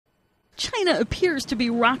China appears to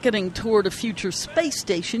be rocketing toward a future space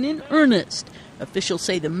station in earnest. Officials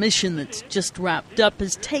say the mission that's just wrapped up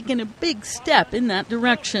has taken a big step in that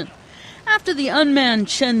direction. After the unmanned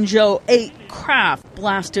Shenzhou 8 craft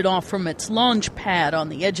blasted off from its launch pad on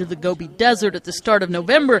the edge of the Gobi Desert at the start of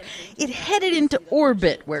November, it headed into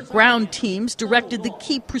orbit, where ground teams directed the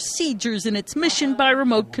key procedures in its mission by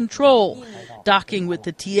remote control, docking with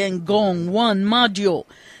the Tiangong-1 module.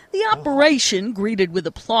 The operation, greeted with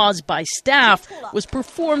applause by staff, was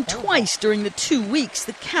performed twice during the 2 weeks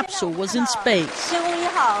the capsule was in space.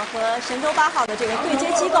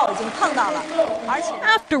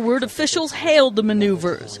 Afterward, officials hailed the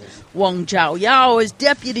maneuvers. Wang Zhaoyao is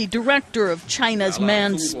deputy director of China's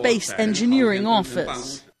Manned Space Engineering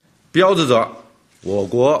Office. It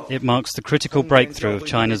marks the critical breakthrough of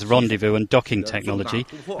China's rendezvous and docking technology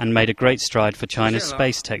and made a great stride for China's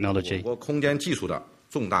space technology.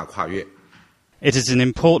 It is an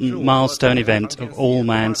important milestone event of all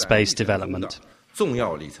manned space development.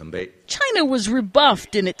 China was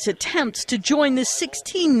rebuffed in its attempts to join the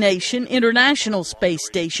 16-nation International Space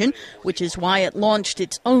Station, which is why it launched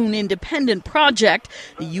its own independent project.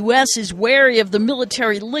 The U.S. is wary of the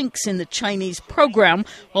military links in the Chinese program,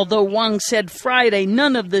 although Wang said Friday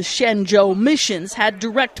none of the Shenzhou missions had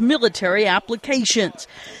direct military applications.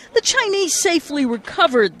 The Chinese safely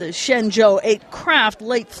recovered the Shenzhou 8 craft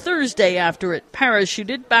late Thursday after it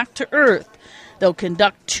parachuted back to Earth. They'll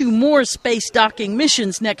conduct 2 more space docking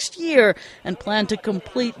missions next year and plan to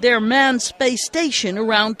complete their manned space station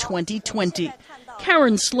around 2020.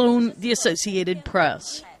 Karen Sloan, The Associated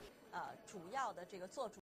Press.